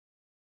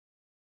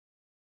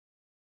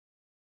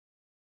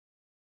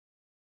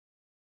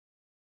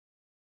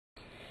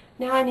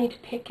Now I need to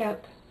pick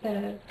up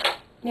the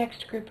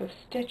next group of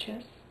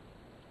stitches.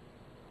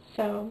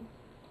 So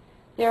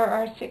there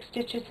are 6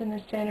 stitches in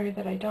the center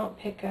that I don't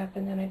pick up,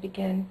 and then I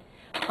begin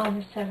on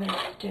the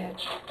 7th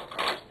stitch.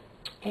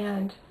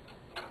 And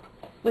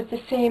with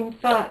the same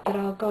thought that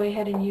I'll go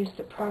ahead and use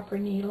the proper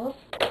needles,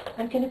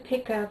 I'm going to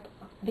pick up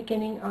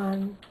beginning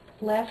on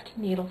left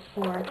needle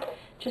 4.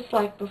 Just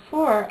like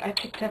before, I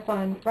picked up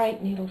on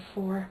right needle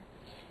 4.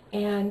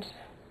 And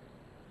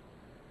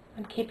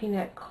I'm keeping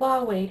that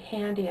claw weight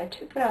handy. I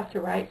took it off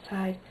the right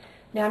side.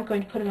 Now I'm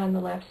going to put it on the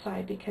left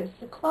side because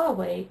the claw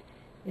weight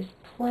is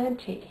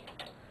plenty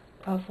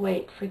of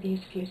weight for these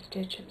few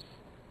stitches.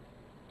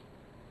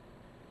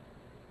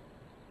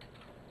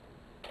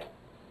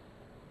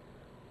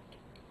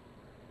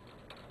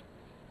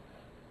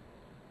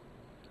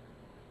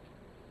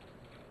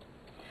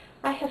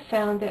 I have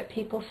found that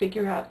people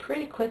figure out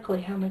pretty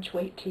quickly how much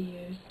weight to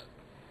use.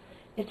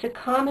 It's a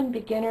common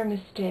beginner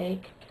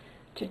mistake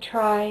to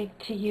try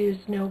to use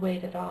no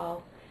weight at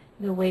all.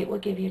 The weight will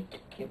give you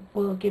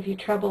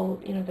trouble,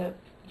 the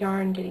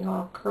yarn getting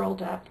all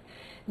curled up.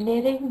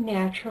 Knitting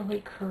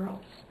naturally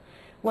curls.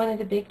 One of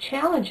the big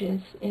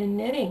challenges in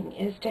knitting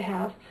is to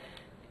have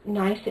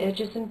nice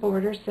edges and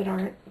borders that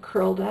aren't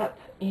curled up,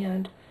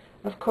 and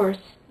of course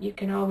you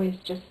can always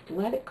just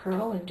let it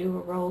curl and do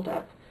a rolled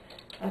up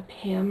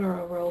hem or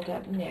a rolled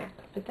up neck,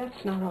 but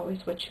that's not always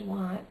what you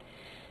want.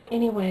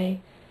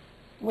 Anyway,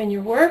 when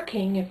you're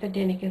working, if the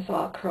knitting is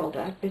all curled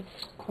up,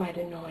 it's quite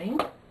annoying.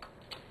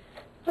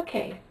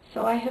 Okay,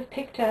 so I have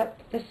picked up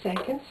the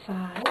second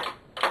side,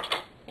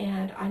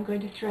 and I'm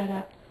going to thread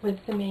up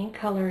with the main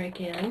color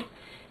again,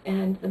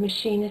 and the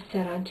machine is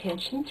set on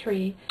tension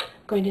 3. I'm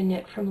going to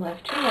knit from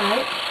left to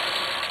right.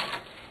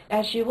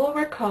 As you will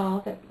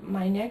recall, that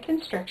my neck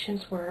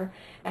instructions were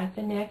at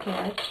the neck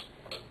edge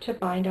to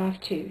bind off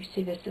 2.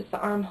 See, this is the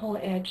armhole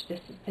edge,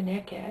 this is the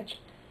neck edge.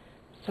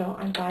 So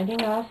I'm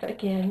binding off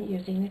again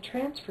using the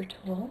transfer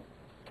tool.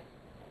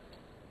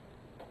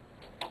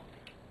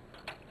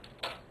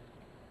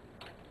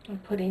 I'm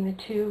putting the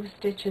 2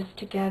 stitches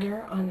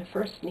together on the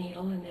first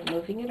needle and then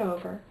moving it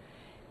over,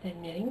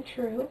 then knitting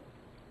through,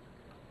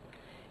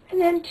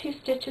 and then 2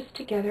 stitches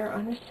together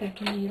on the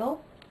second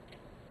needle.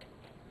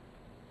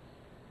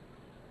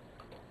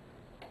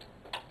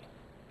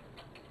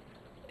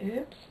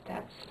 Oops,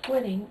 that's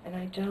splitting, and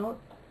I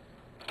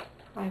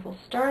will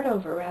start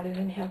over rather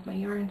than have my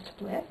yarn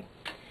split.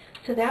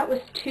 So that was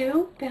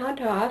 2 bound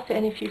off,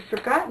 and if you've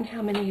forgotten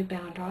how many you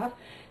bound off,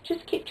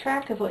 just keep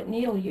track of what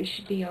needle you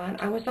should be on.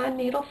 I was on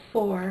needle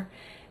 4,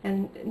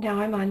 and now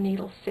I'm on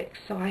needle 6,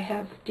 so I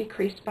have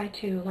decreased by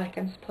 2 like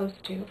I'm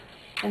supposed to.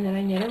 And then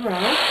I knit a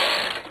row,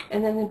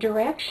 and then the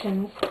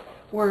directions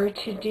were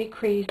to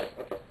decrease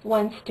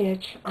 1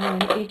 stitch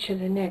on each of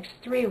the next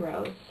 3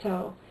 rows.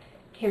 So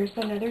here's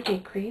another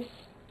decrease,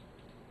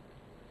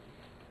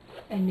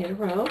 and knit a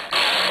row,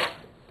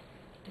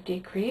 a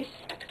decrease,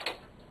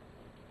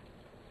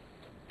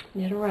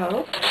 knit a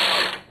row,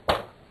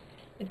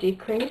 a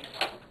decrease,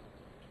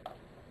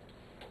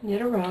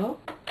 knit a row.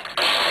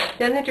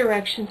 Then the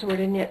directions were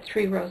to knit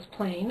 3 rows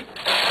plain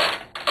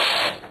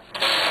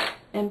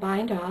and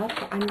bind off.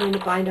 I'm going to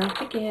bind off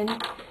again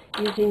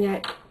using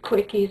that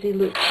quick, easy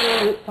loop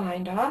to loop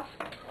bind off.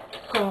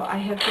 So I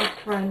have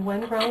just run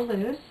 1 row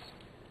loose,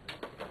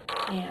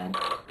 and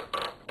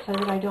so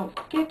that I don't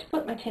forget to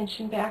put my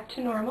tension back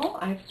to normal,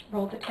 I've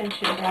rolled the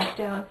tension back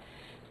down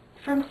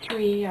from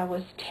 3. I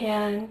was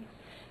 10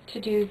 to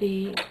do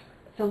the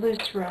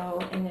loose row,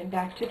 and then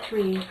back to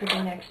 3 for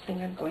the next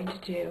thing I'm going to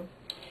do.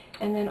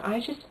 And then I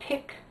just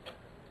pick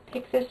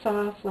this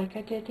off like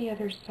I did the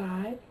other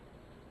side.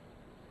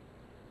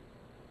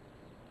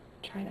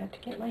 Try not to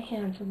get my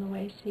hands in the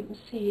way so you can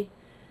see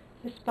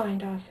this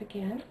bind off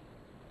again.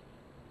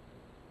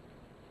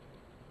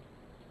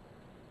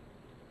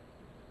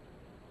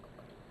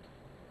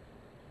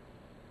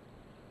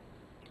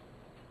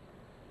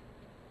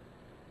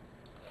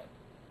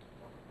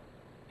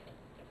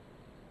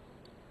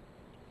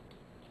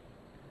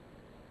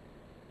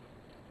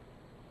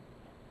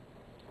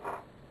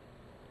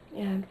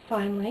 And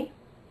finally,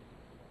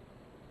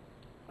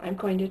 I'm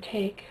going to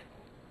take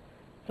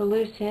the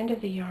loose end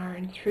of the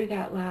yarn through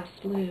that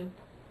last loop,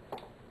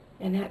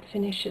 and that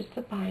finishes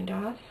the bind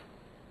off.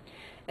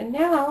 And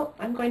now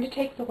I'm going to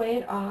take the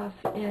weight off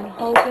and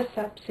hold this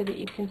up so that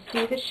you can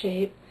see the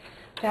shape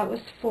that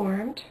was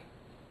formed.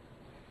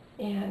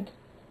 And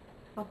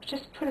I'll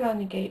just put it on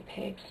the gate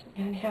pegs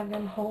and have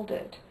them hold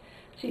it.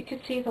 So you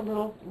can see the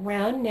little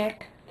round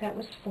neck that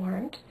was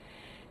formed.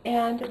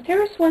 And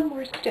there is one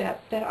more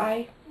step that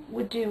I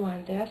would do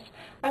on this.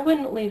 I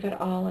wouldn't leave it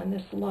all in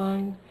this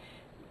long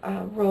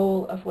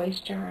roll of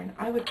waste yarn.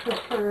 I would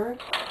prefer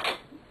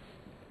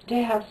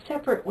to have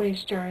separate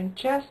waste yarn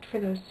just for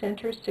those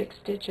center 6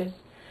 stitches,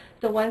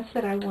 the ones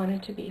that I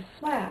wanted to be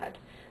flat.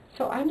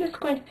 So I'm just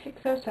going to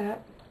pick those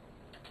up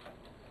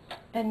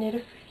and knit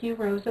a few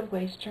rows of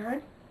waste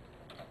yarn.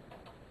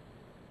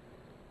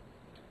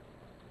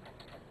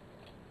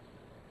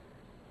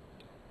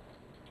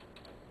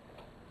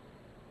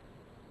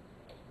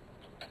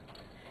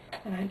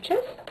 And I'm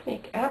just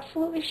make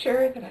absolutely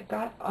sure that I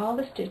got all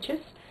the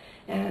stitches,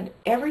 and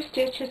every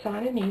stitch is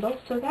on a needle,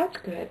 so that's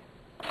good.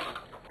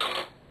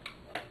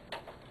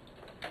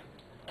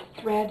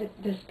 Thread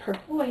this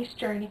purple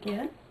waist yarn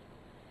again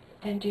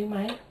and do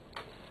my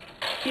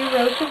few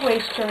rows of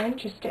waist yarn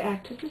just to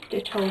act as a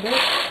stitch holder.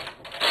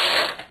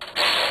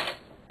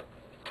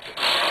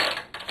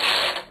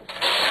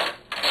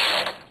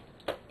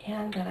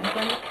 And then I'm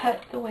going to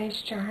cut the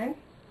waist yarn,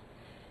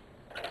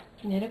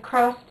 knit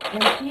across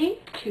empty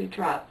to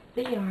drop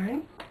the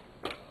yarn.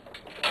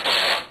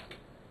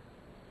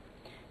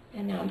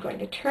 And now I'm going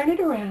to turn it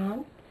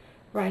around,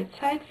 right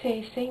side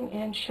facing,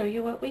 and show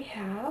you what we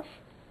have.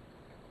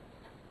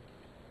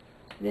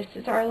 This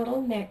is our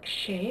little neck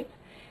shape,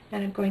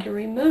 and I'm going to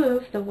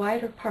remove the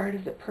wider part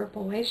of the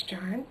purple waist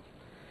yarn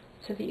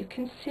so that you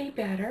can see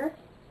better.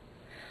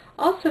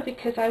 Also,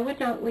 because I would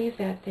not leave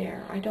that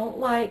there. I don't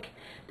like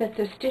that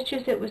the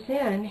stitches it was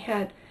in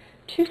had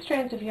 2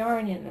 strands of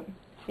yarn in them.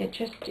 It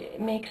just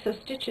makes those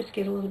stitches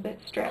get a little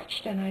bit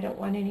stretched, and I don't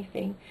want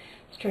anything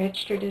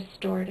stretched or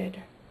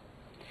distorted.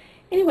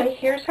 Anyway,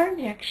 here's our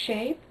neck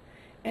shape,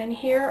 and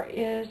here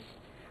is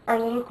our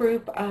little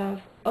group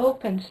of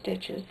open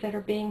stitches that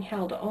are being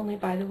held only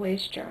by the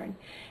waist yarn.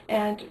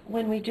 And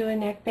when we do a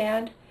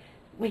neckband,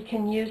 we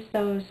can use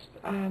those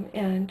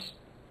and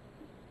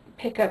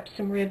pick up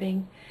some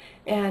ribbing.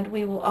 And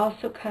we will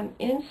also come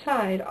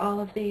inside all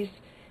of these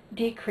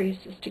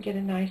decreases to get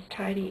a nice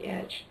tidy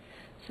edge.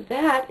 So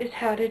that is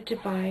how to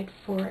divide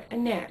for a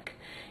neck.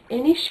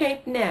 Any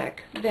shaped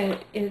neck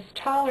that is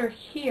taller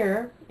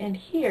here and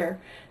here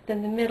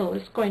than the middle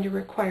is going to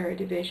require a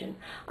division.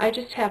 I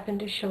just happened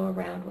to show a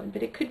round one,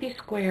 but it could be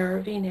square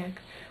or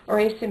V-neck or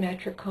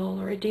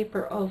asymmetrical or a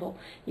deeper oval.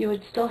 You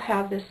would still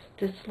have this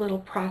little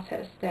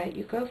process that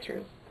you go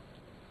through.